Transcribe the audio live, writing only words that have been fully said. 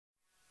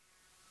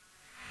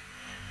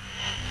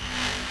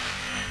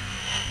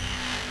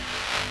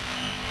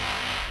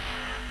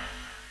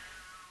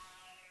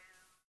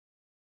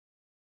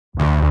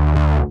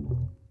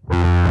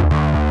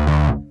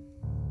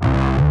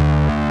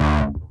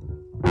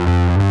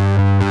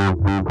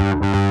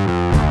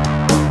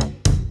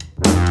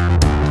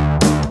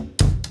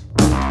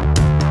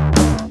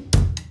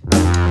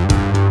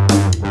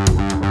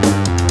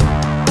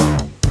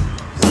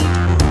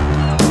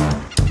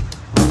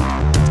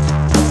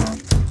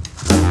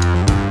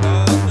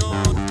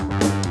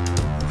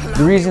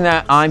The reason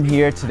that I'm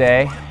here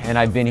today, and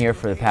I've been here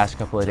for the past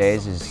couple of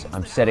days, is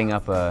I'm setting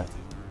up a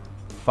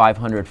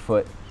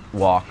 500-foot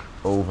walk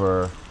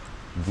over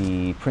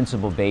the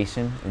principal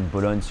basin in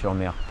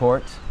Boulogne-sur-Mer.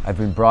 I've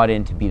been brought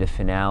in to be the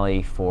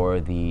finale for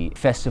the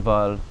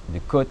Festival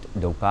de Côte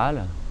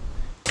d'Opale.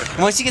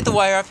 Once you get the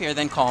wire up here,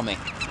 then call me.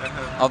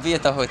 I'll be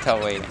at the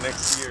hotel waiting.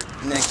 Next year.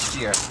 Next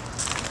year.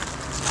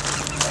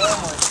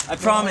 I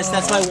promise,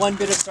 that's my one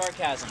bit of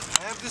sarcasm.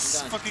 I have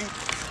this fucking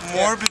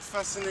morbid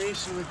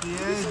fascination with the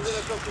edge.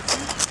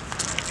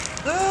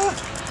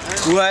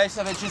 Ouais,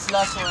 ça va être juste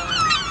là sur...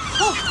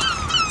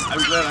 I'm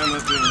glad I'm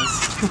not doing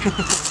this.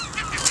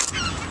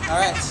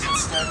 Alright,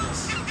 let's start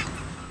this.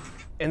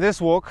 In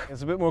this walk,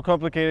 it's a bit more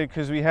complicated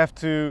because we have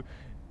to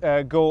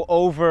go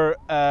over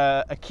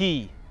a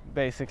quay,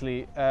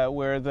 basically,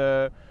 where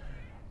the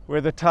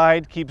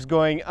tide keeps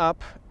going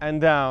up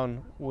and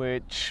down,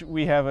 which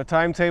we have a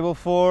timetable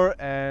for,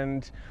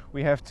 and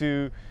we have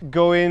to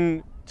go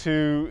in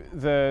to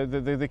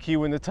the quay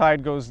when the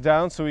tide goes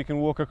down so we can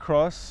walk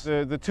across.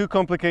 The two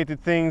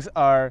complicated things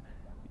are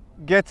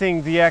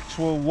getting the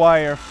actual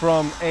wire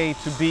from A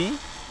to B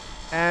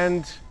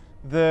and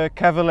the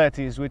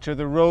cavalettes, which are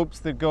the ropes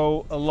that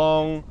go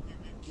along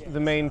the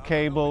main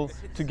cable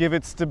to give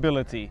it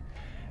stability.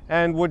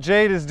 And what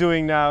Jade is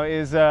doing now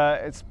is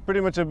it's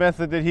pretty much a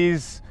method that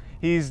he's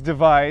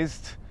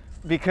devised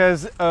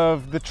because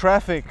of the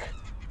traffic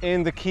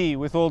in the quay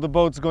with all the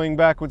boats going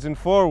backwards and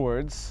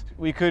forwards.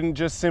 We couldn't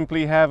just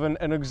simply have an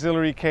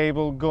auxiliary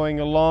cable going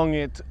along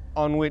it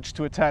on which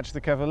to attach the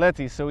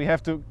cavaletti. So we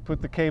have to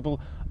put the cable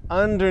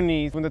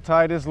underneath when the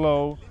tide is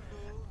low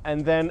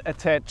and then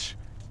attach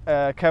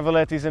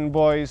cavalettis and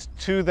buoys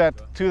to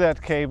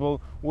that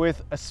cable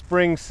with a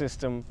spring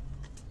system.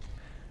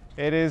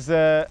 It is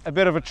a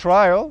bit of a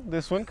trial,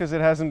 this one, because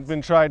it hasn't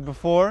been tried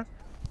before.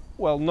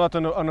 Well, not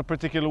on a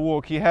particular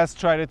walk. He has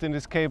tried it in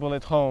his cable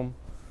at home,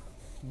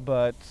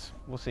 but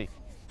we'll see.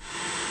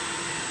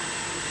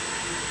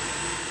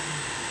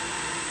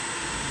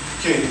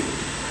 Okay,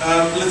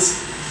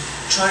 let's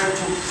try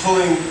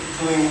pulling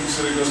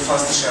so it goes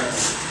past the shaft.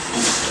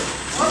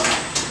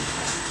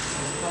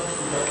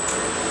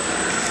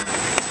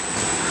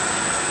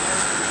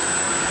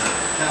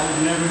 That would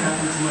never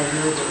happen to my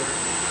Gerber.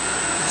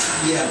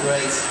 Yeah,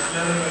 right.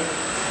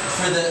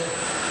 For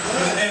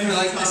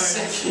like the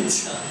second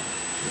time.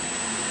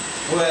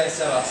 Ouais,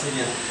 ça va, c'est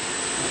bien.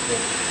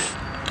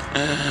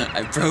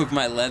 I broke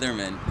my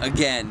Leatherman.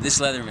 Again, this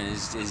Leatherman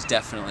is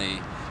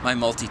definitely my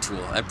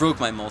multi-tool. I broke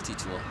my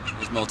multi-tool.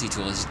 This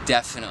multi-tool is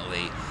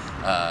definitely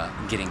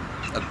getting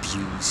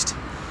abused.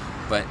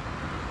 But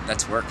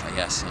that's work, I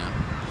guess, you know.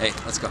 Hey,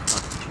 let's go, come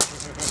on.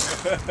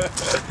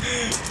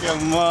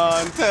 Come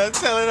on,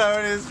 tell it how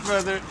it is,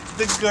 brother.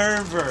 The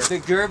Gerber. The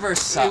Gerber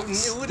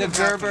sucks. The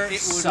Gerber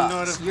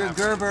sucks. Your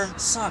Gerber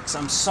sucks.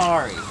 I'm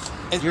sorry.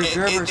 Your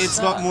Gerber sucks. It's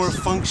got more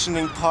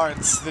functioning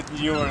parts than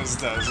yours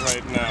does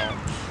right now.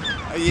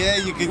 Yeah,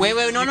 you could. Wait,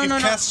 no,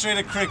 castrate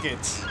a cricket.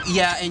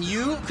 Yeah, and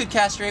you could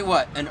castrate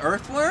what? An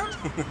earthworm?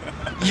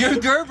 Your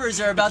Gerbers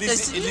are about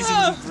this. At least it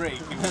wouldn't break.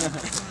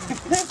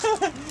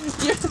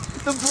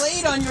 The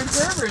blade on your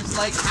Gerber is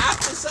like half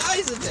the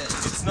size of it.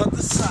 It's not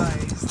the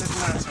size that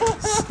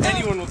matters.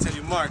 Anyone will tell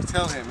you. Mark,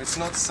 tell him. It's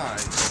not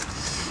size.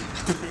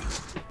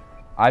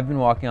 I've been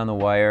walking on the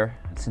wire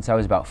since I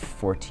was about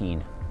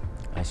 14.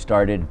 I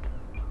started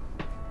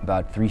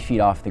about 3 feet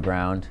off the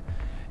ground,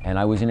 and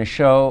I was in a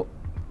show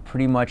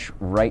pretty much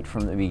right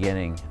from the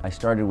beginning. I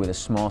started with a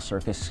small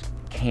circus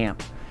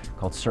camp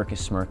called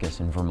Circus Smirkus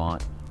in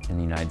Vermont in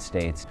the United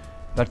States.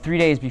 About 3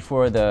 days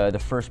before the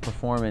first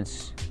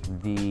performance,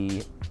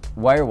 the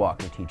wire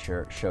walker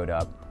teacher showed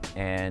up,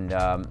 and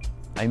I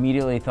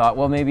immediately thought,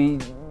 well, maybe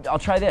I'll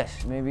try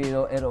this. Maybe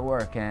it'll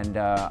work. And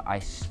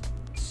I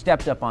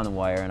stepped up on the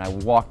wire and I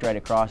walked right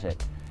across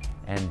it.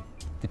 And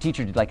the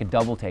teacher did like a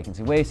double take and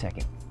said, wait a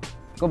second,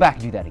 go back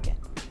and do that again.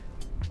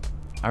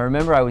 I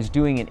remember I was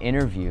doing an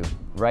interview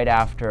right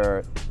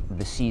after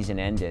the season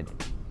ended,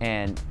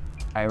 and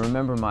I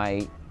remember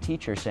my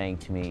teacher saying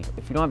to me,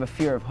 if you don't have a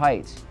fear of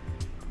heights,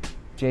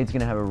 Jade's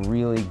gonna have a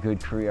really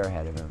good career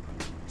ahead of him.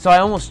 So I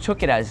almost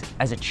took it as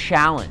a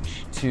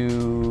challenge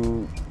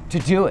to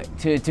do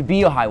it, to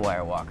be a high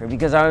wire walker,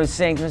 because I was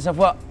saying to myself,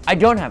 well, I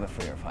don't have a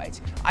fear of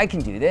heights. I can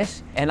do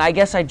this. And I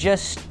guess I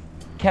just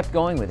kept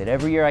going with it.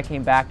 Every year I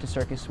came back to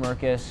Circus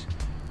Smirkus.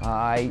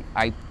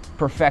 I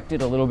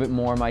perfected a little bit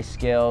more my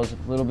skills,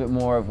 a little bit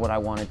more of what I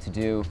wanted to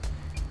do.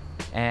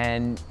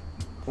 And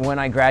when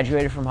I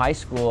graduated from high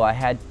school, I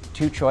had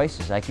two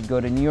choices. I could go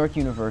to New York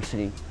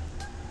University,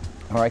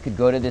 or I could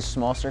go to this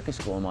small circus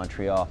school in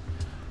Montreal.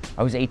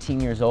 I was 18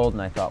 years old,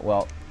 and I thought,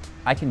 well,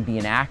 I can be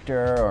an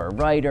actor or a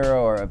writer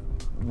or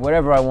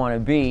whatever I want to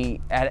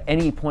be at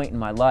any point in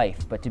my life,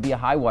 but to be a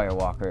high wire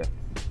walker,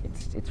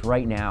 it's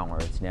right now or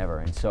it's never.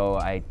 And so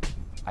I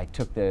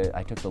took the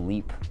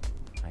leap,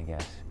 I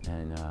guess,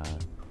 and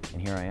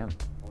here I am.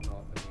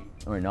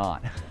 Or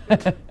not.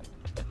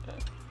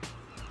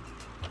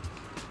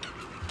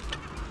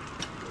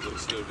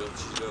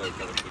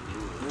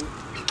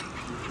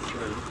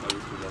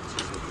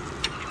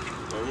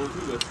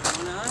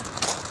 On a un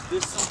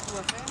 200 coups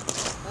à faire.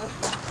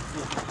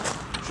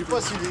 Je sais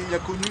pas s'il a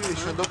connu les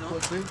chiens d'op pour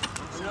entrer.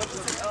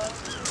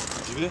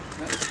 J'y vais.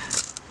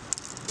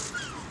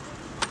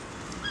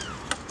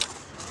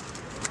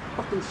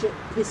 Fucking shit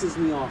pisses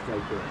me off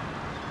right there.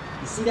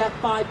 You see that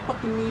 5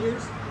 fucking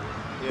meters?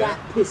 Yeah. That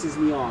pisses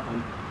me off.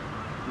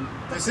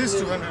 This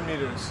is 200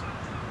 meters,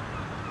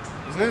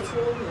 isn't it?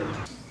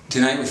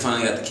 Tonight we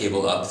finally got the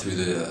cable up through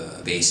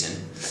the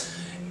basin,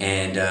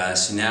 and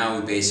so now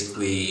we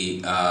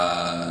basically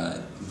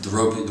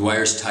the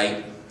wire's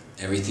tight.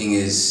 Everything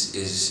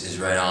is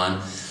right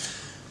on.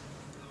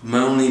 My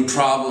only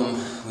problem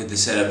with the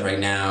setup right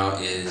now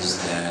is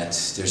that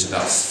there's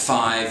about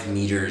 5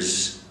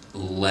 meters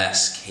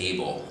less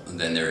cable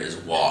than there is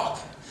walk.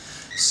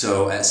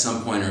 So at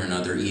some point or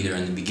another, either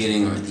in the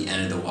beginning or at the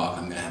end of the walk,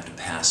 I'm going to have to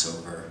pass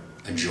over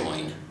a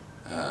join,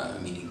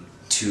 meaning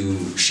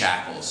 2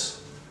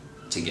 shackles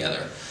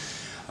together,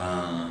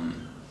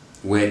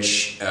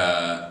 which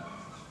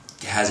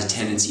has a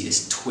tendency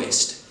to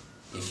twist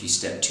if you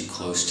step too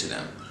close to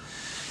them.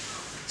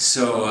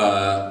 So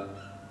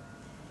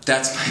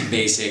that's my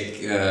basic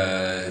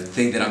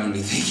thing that I'm going to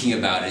be thinking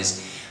about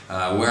is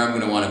where I'm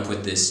going to want to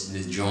put this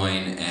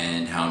join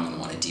and how I'm going to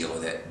want to deal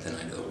with it the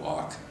night of the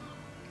walk.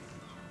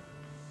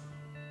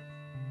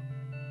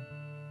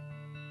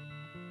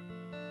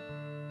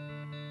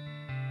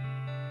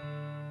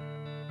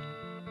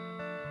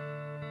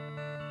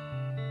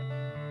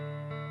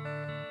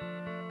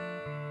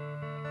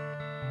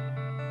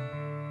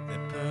 They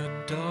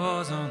put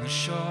doors on the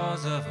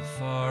shores of a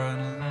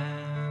foreign land.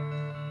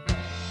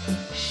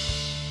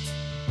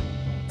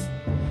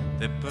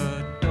 They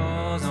put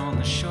doors on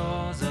the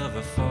shores of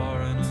a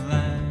foreign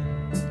land.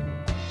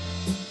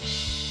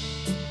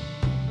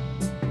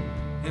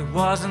 It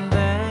wasn't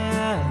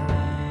their land.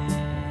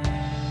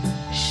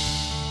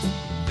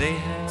 They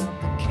held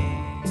the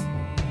keys.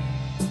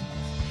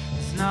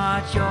 It's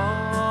not your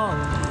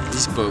land.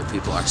 These boat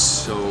people are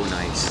so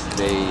nice.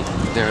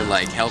 They're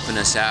like helping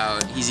us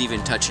out. He's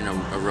even touching a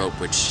rope,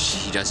 which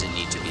he doesn't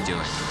need to be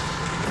doing.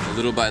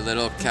 Little by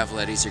little,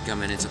 cavalettis are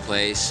coming into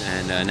place,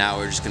 and now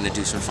we're just going to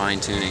do some fine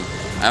tuning.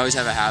 I always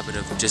have a habit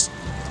of just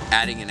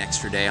adding an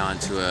extra day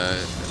onto a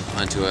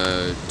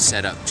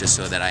setup just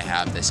so that I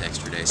have this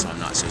extra day, so I'm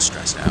not so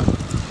stressed out,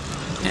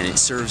 and it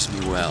serves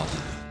me well.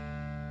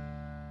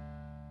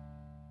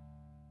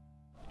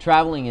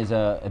 Traveling is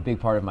a big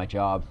part of my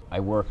job. I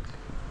work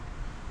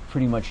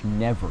pretty much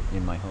never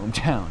in my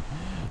hometown.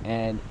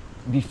 And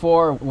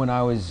before, when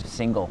I was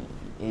single,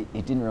 it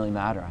didn't really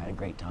matter. I had a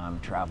great time,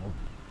 traveled.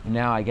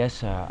 Now I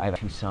guess I have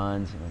 2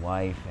 sons and a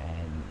wife,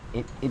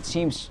 and it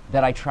seems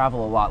that I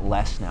travel a lot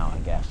less now, I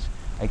guess.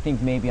 I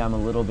think maybe I'm a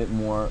little bit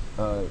more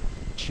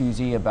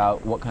choosy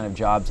about what kind of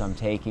jobs I'm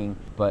taking,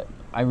 but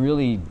I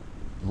really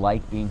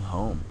like being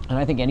home. And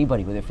I think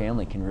anybody with a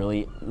family can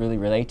really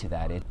relate to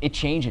that. It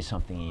changes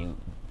something in you,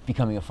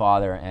 becoming a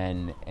father,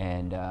 and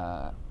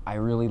I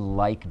really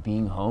like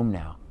being home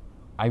now.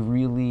 I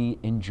really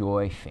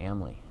enjoy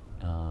family.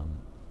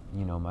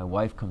 You know, my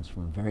wife comes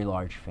from a very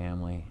large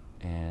family,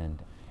 and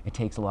it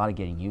takes a lot of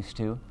getting used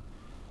to,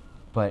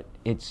 but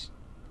it's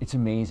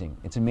amazing.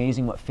 It's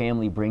amazing what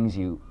family brings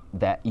you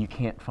that you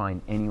can't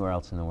find anywhere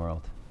else in the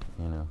world,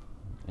 you know,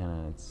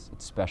 and it's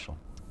special.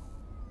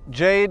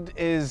 Jade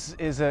is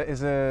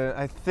a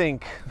I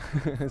think,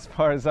 as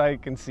far as I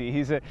can see,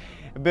 he's a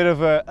bit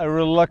of a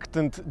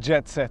reluctant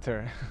jet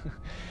setter.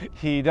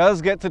 He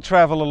does get to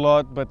travel a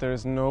lot, but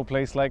there's no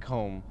place like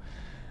home.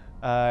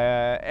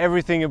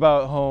 Everything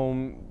about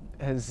home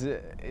is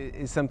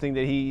something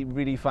that he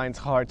really finds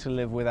hard to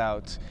live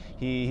without.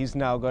 He's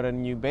now got a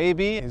new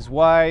baby, his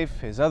wife,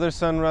 his other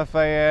son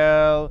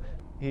Raphael.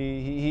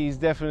 He's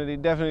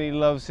definitely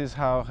loves his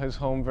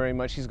home very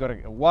much. He's got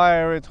a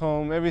wire at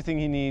home, everything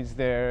he needs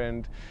there,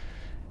 and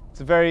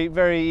it's a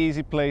very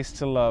easy place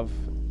to love.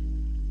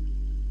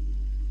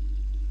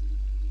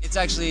 It's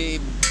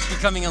actually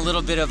becoming a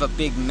little bit of a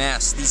big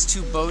mess. These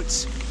 2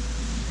 boats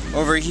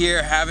over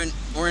here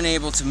weren't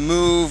able to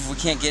move. We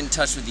can't get in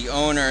touch with the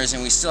owners,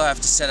 and we still have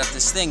to set up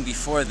this thing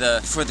before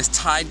the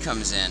tide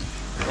comes in.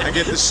 I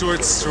get the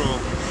short straw.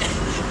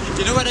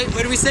 You know what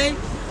do we say?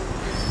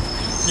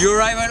 You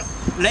arrive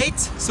late,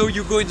 so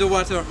you go in the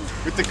water.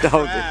 With the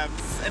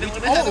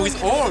crabs.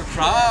 With all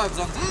crabs.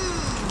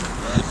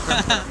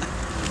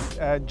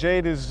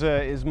 Jade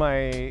is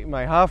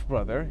my half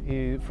brother.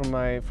 He from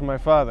my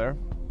father.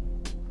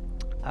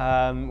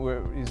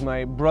 He's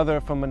my brother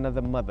from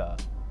another mother.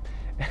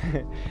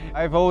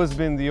 I've always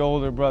been the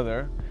older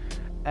brother,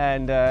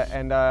 and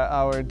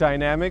our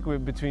dynamic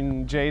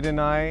between Jade and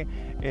I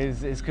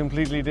is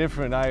completely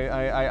different.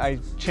 I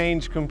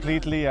change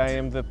completely. I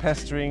am the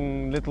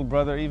pestering little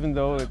brother, even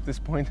though at this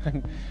point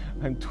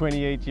I'm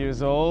 28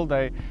 years old.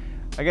 I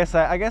guess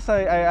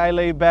I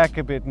lay back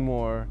a bit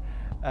more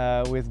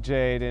with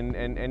Jade,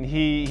 and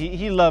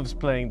he loves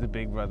playing the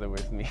big brother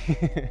with me. I'm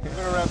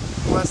gonna wrap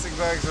plastic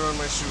bags around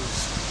my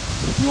shoes.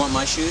 You want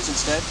my shoes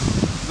instead?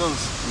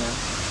 Those? Yeah.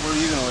 What are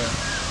you gonna wear?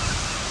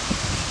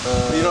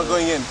 You're not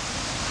going in?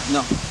 No.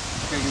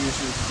 Okay, give me your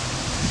shoes.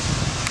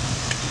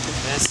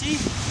 See?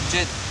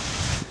 Jade.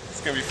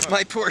 It's gonna be fun.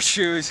 My poor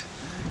shoes.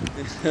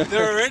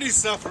 They're already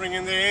suffering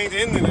and they ain't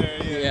in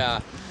there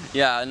yet.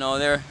 Yeah, no,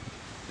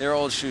 they're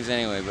old shoes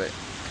anyway, but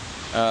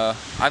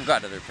I've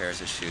got other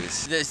pairs of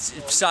shoes. This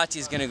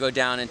Satya's gonna go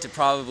down into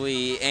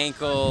probably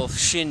ankle,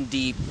 shin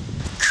deep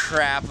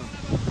crap,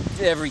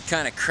 every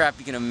kind of crap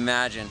you can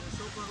imagine.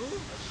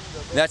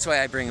 That's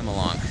why I bring him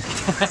along.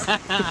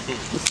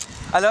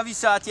 I love you,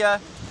 Satya.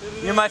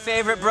 You're my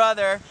favorite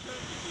brother.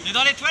 T'es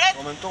dans les toilettes?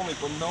 En même temps, mais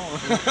pas dedans.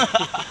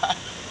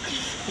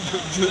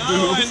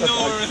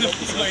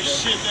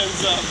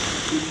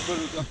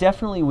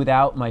 Definitely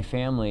without my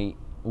family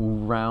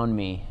around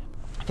me,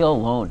 I feel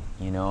alone,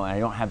 you know. I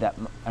don't have that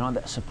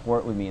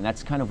support with me, and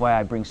that's kind of why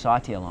I bring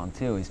Satya along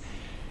too. Is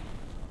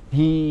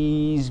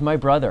he's my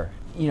brother.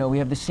 You know, we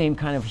have the same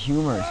kind of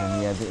humors,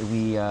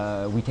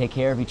 and we take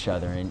care of each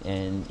other,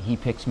 and he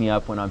picks me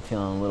up when I'm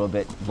feeling a little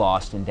bit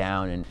lost and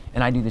down,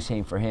 and I do the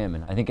same for him.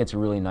 And I think it's a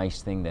really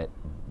nice thing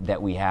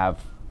that we have,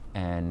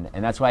 and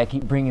that's why I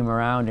keep bringing him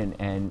around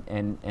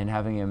and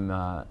having him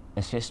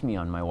assist me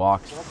on my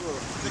walks.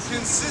 The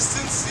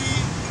consistency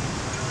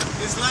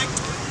is like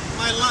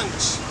my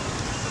lunch,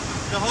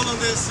 the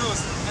hollandaise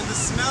sauce, and the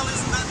smell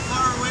isn't that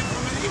far away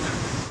from it either.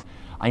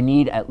 I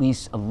need at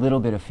least a little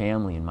bit of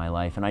family in my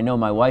life, and I know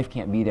my wife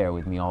can't be there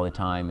with me all the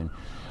time, and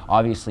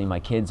obviously my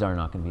kids are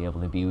not going to be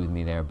able to be with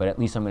me there, but at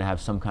least I'm going to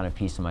have some kind of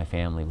piece of my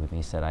family with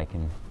me so that I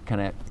can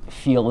kind of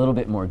feel a little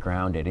bit more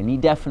grounded, and he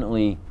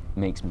definitely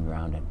makes me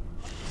grounded.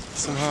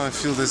 Somehow I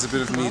feel there's a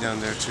bit of me down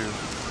there too.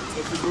 A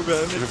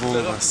bit of all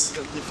of us.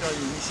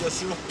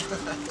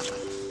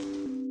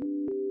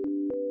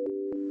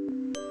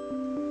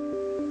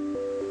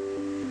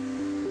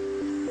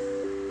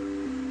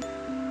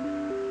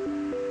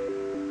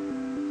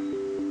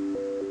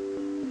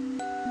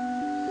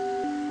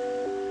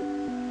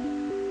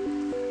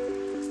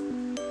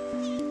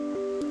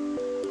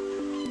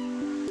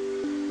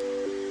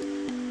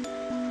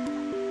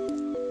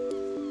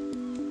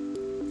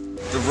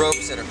 The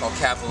ropes that are called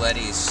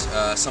cavalettis,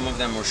 some of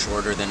them were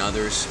shorter than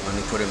others when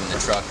we put them in the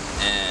truck,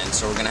 and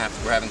so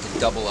we're having to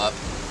double up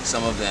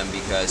some of them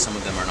because some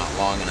of them are not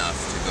long enough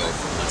to go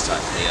from one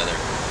side to the other.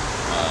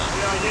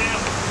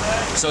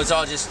 So it's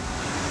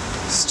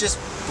just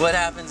what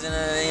happens in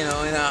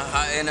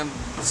a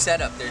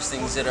setup. There's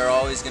things that are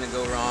always going to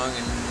go wrong,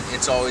 and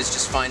it's always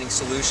just finding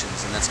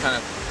solutions, and that's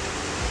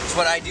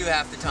what I do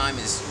half the time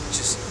is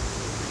just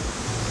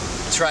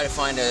try to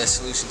find a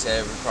solution to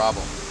every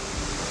problem.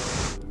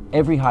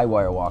 Every high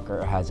wire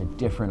walker has a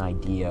different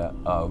idea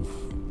of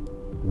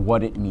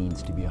what it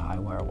means to be a high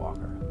wire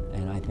walker,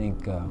 and I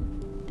think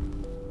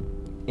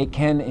it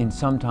can and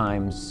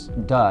sometimes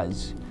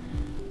does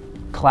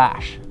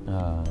clash,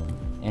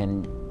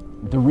 and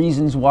the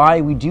reasons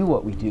why we do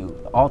what we do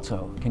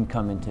also can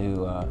come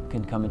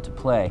into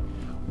play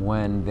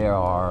when there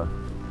are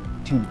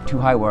two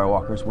high wire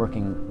walkers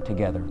working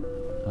together.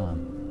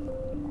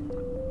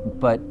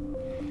 But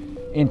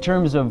in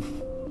terms of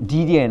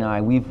Didier and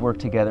I, we've worked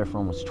together for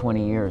almost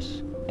 20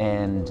 years,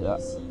 and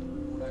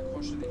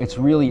it's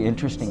really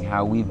interesting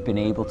how we've been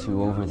able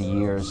to, over the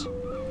years,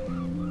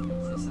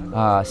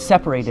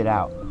 separate it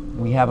out.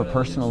 We have a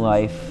personal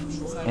life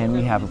and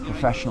we have a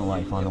professional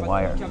life on the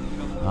wire,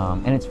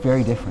 and it's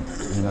very different.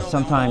 You know,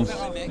 sometimes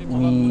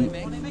we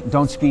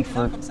don't speak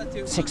for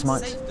 6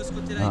 months.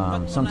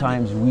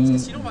 Sometimes we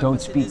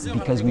don't speak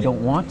because we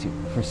don't want to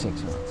for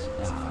 6 months.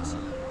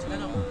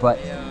 But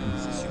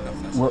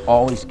we're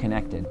always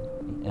connected.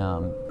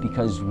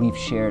 Because we've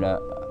shared a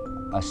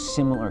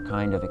similar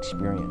kind of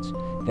experience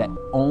that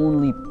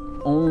only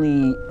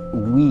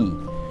we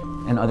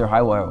and other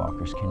high wire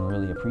walkers can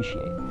really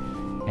appreciate,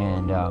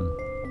 and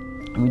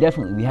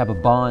we have a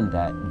bond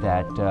that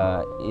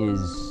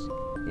is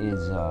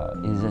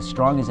as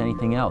strong as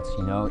anything else.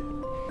 You know,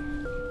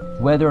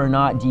 whether or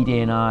not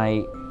Didier and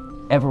I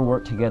ever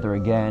work together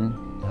again,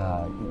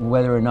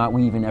 whether or not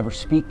we even ever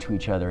speak to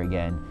each other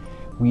again,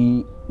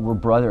 we're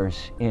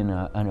brothers in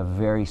a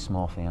very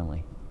small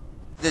family.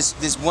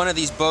 This one of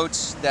these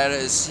boats that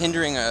is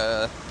hindering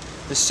the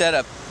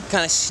setup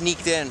kind of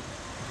sneaked in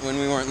when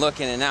we weren't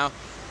looking, and now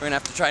we're gonna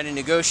have to try to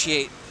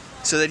negotiate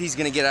so that he's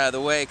gonna get out of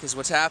the way, because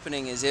what's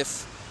happening is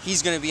if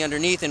he's gonna be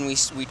underneath and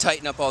we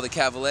tighten up all the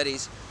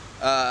cavalettis,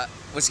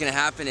 what's gonna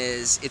happen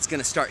is it's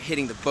gonna start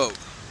hitting the boat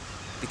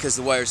because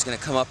the wire's gonna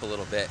come up a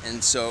little bit.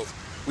 And so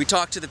we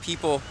talked to the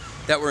people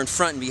that were in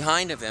front and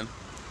behind of him,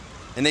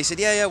 and they said,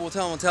 yeah, we'll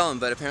tell him,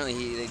 but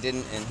apparently they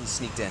didn't, and he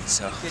sneaked in,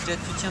 so.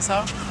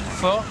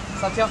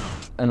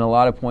 On a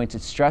lot of points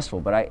it's stressful,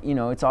 but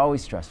it's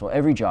always stressful.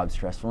 Every job's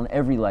stressful, and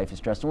every life is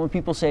stressful. When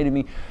people say to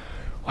me,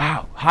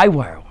 wow, high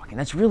wire walking,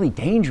 that's really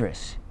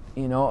dangerous.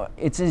 You know,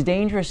 it's as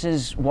dangerous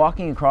as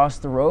walking across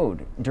the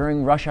road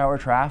during rush hour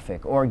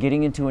traffic or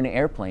getting into an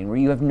airplane where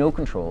you have no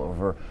control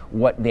over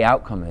what the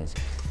outcome is.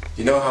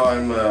 You know how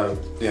I'm, at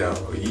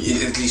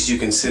least you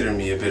consider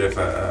me a bit of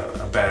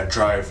a bad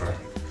driver.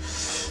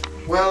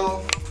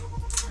 Well,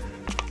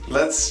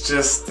 let's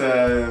just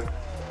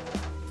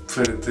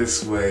put it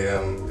this way,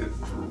 it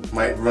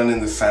might run in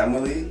the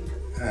family,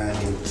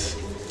 and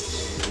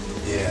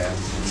Yeah,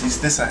 at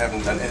least this I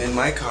haven't done. And in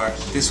my car,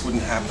 this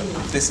wouldn't happen.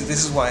 This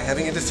is why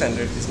having a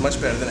Defender is much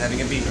better than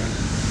having a Beamer.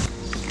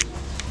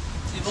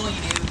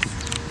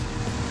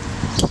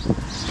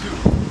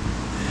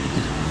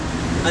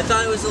 I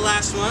thought it was the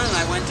last one, and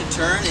I went to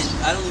turn,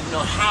 and I don't even know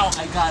how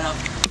I got up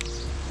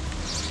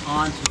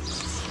onto it.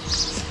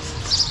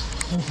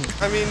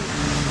 I mean,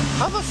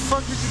 how the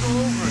fuck did you go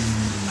over it?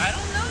 I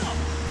don't know.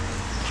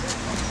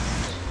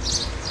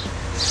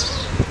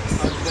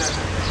 How did that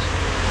happen?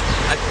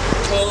 I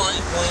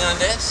pulling on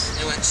this, and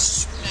it went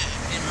smack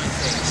in my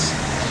face.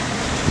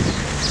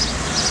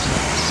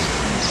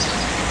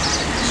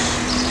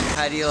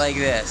 How do you like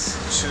this?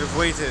 Should have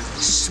waited.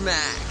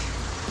 Smack.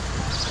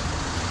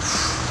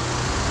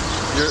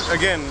 You're,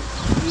 again,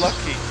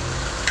 lucky.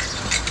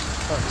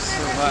 Fuck,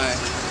 so Why?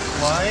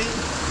 Why?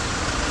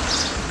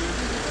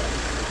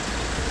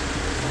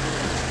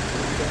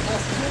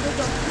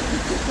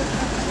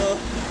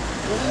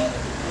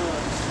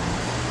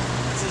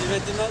 Si je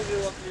mettais mal, je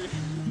ne vois plus.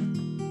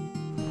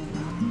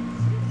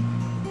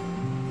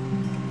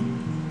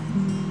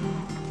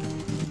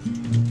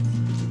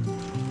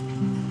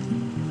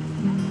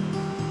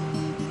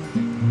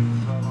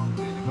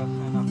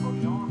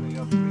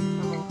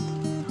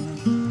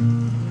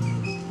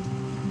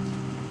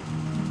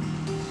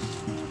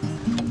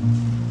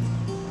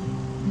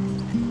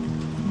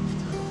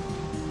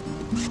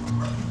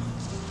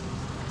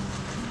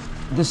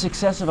 The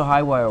success of a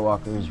high wire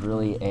walker is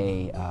really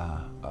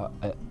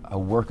a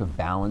work of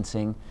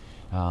balancing,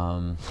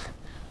 to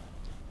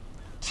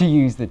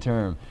use the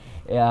term.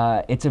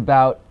 It's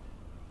about,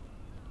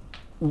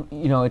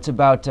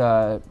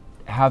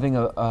 having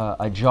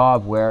a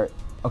job where,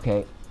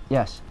 okay,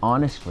 yes,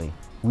 honestly,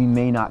 we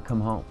may not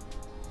come home.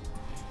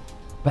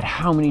 But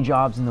how many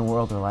jobs in the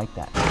world are like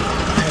that?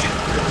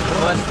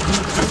 1, 2,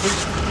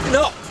 3.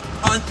 No!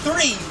 On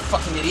 3, you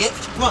fucking idiot!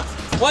 Come on!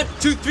 1,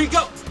 2, 3,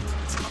 go!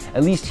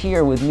 At least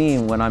here with me,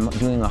 when I'm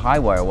doing a high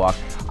wire walk,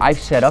 I've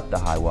set up the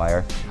high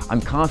wire. I'm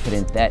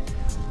confident that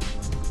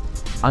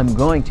I'm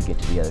going to get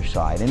to the other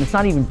side. And it's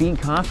not even being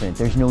confident,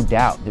 there's no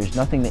doubt. There's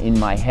nothing in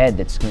my head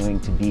that's going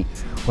to be,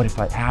 what if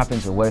it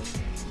happens, or what if,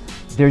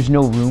 there's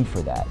no room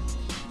for that.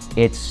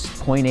 It's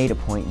point A to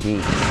point B.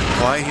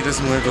 Why he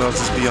doesn't wear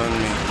gloves is beyond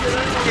me.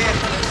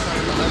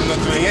 I'm not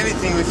doing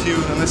anything with you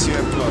unless you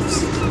have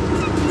gloves.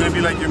 I'm gonna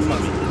be like your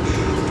mother.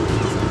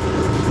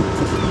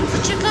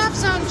 Put your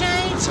gloves on,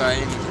 Jade. Sorry, I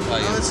didn't mean to call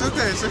you. No, it's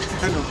okay, it's okay.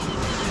 I know.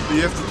 But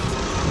you have to...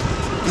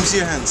 Let me see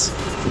your hands.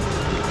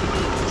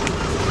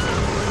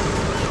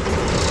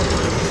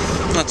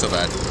 Not so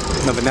bad.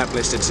 I've been that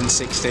blistered since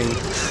 16.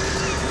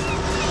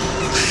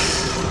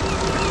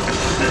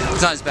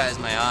 It's not as bad as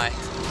my eye.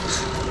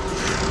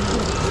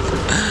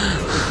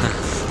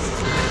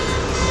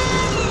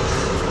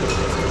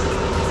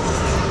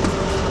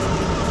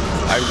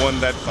 I won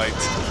that fight.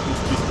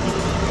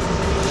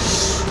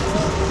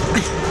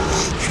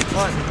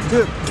 1,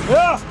 2,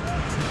 yeah!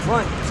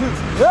 1, 2,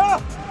 yeah!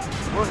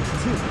 1,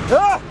 2,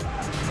 yeah!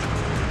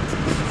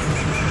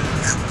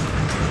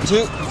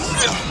 2.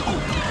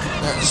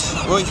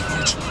 Oi.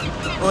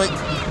 Oi.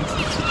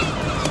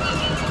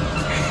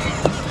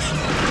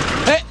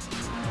 Hey!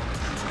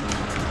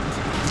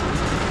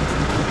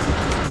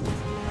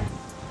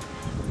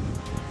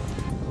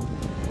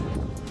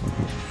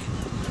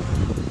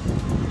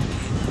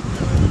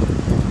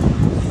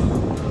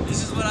 This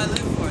is what I live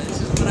for. This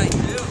is what I do.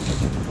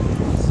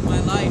 This is my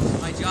life,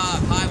 my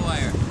job, high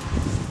wire.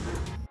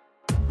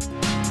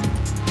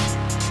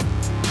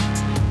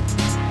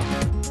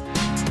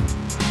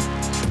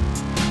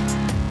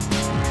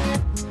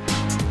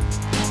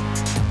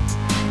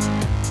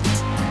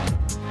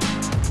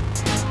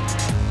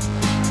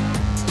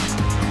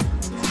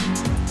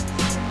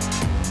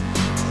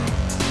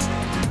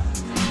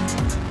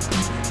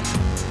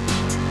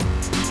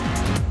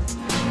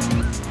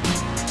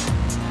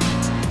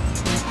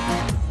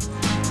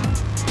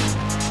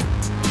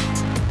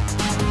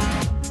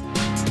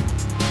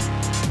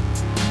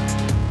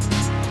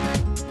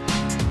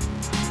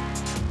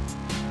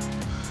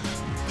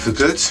 Feel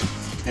good.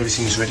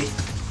 Everything is ready.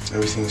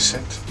 Everything is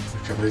set. The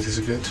carburetors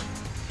are good.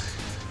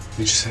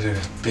 We just had a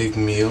big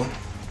meal.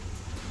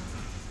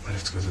 Might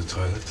have to go to the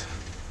toilet.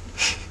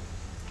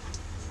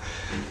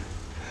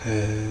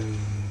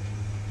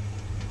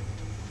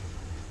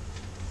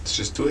 Let's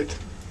just do it.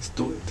 Let's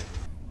do it.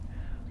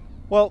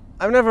 Well,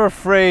 I'm never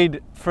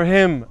afraid for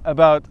him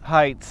about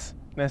heights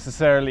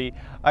necessarily.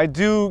 I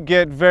do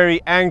get very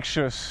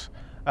anxious,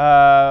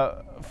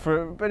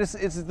 but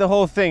it's the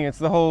whole thing. It's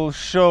the whole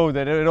show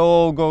that it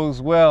all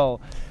goes well.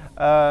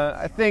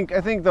 I think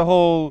the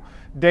whole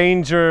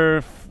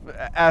danger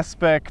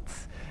aspect.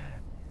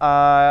 We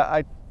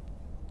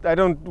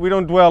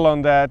don't dwell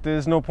on that.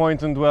 There's no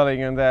point in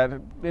dwelling on that.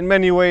 In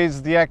many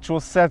ways, the actual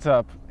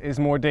setup is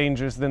more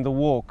dangerous than the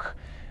walk.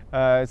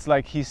 It's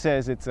like he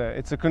says, it's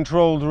a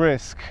controlled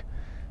risk.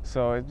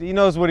 So he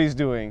knows what he's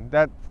doing.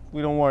 That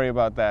we don't worry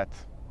about that.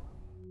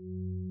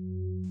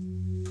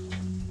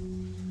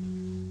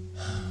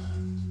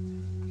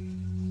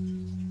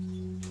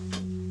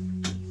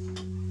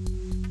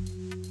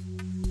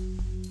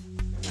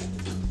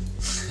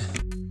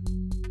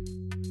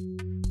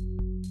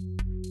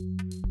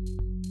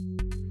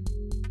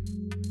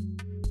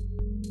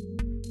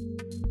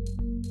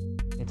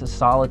 It's a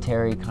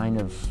solitary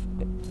kind of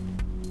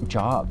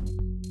job.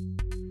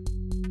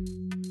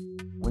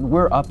 When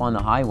we're up on the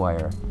high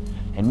wire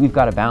and we've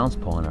got a balance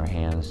pole in our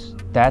hands,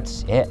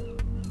 that's it.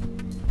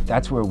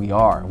 That's where we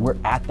are. We're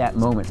at that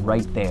moment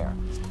right there,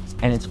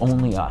 and it's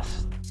only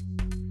us.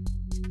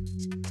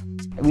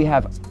 We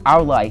have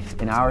our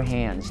life in our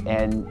hands,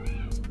 and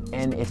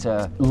it's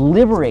a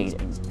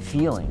liberating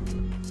feeling.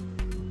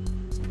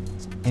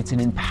 It's an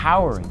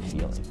empowering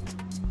feeling.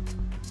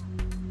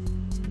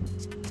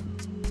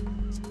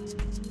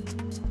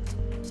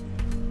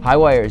 High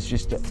wire is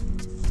just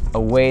a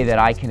way that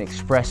I can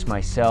express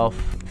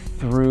myself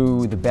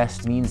through the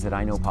best means that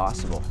I know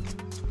possible.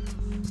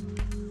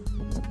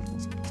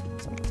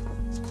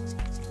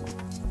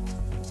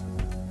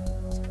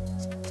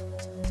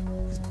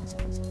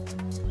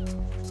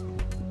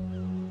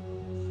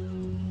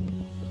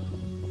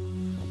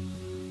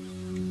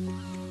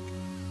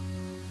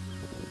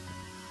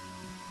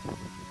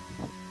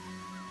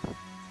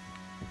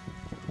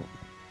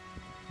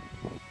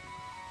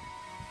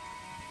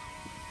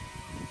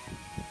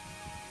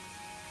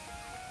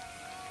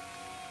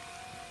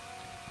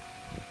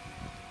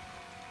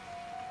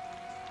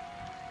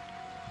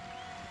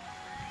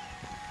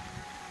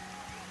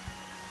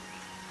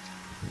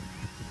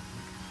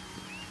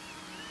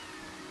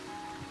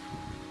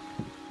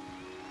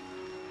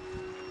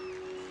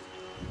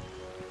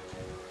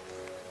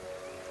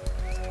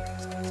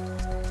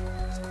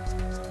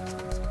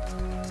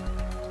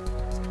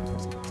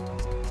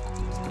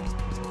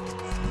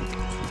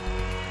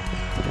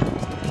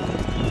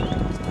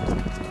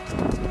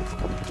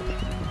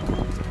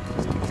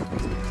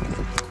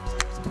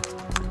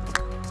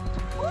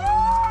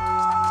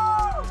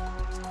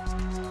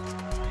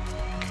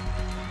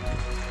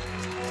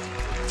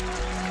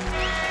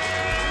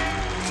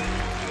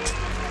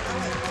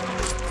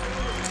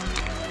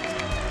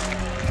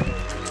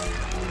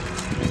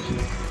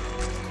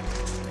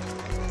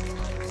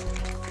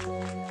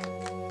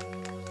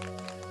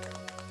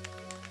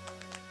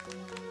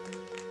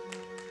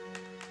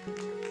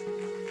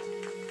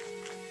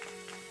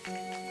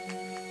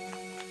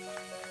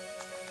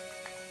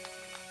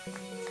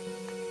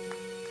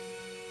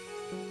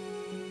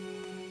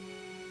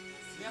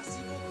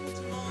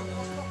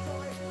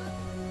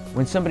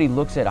 When somebody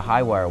looks at a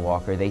high wire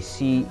walker, they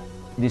see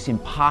this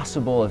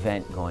impossible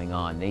event going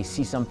on. They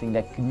see something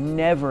that could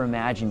never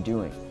imagine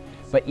doing.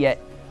 But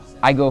yet,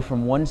 I go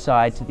from one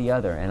side to the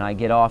other, and I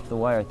get off the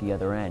wire at the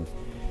other end.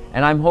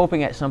 And I'm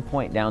hoping at some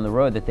point down the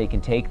road that they can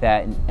take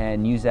that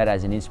and use that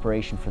as an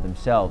inspiration for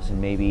themselves,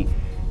 and maybe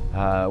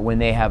when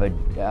they have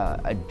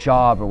a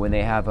job, or when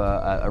they have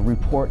a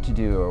report to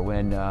do, or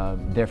when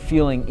they're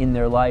feeling in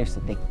their lives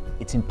that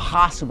it's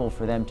impossible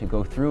for them to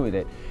go through with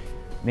it,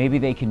 maybe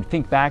they can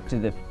think back to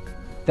the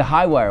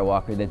high wire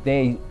walker that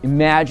they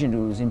imagined it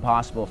was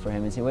impossible for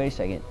him, and say, wait a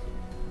second,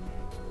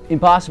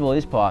 impossible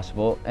is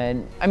possible.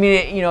 And I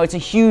mean, you know, it's a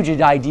huge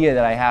idea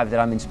that I have, that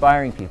I'm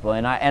inspiring people,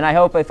 and I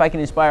hope if I can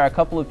inspire a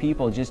couple of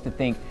people just to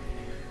think,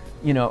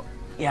 you know,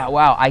 yeah,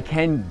 wow, I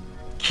can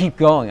keep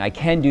going, I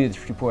can do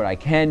this report, I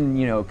can,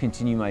 you know,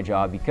 continue my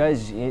job,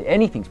 because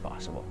anything's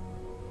possible.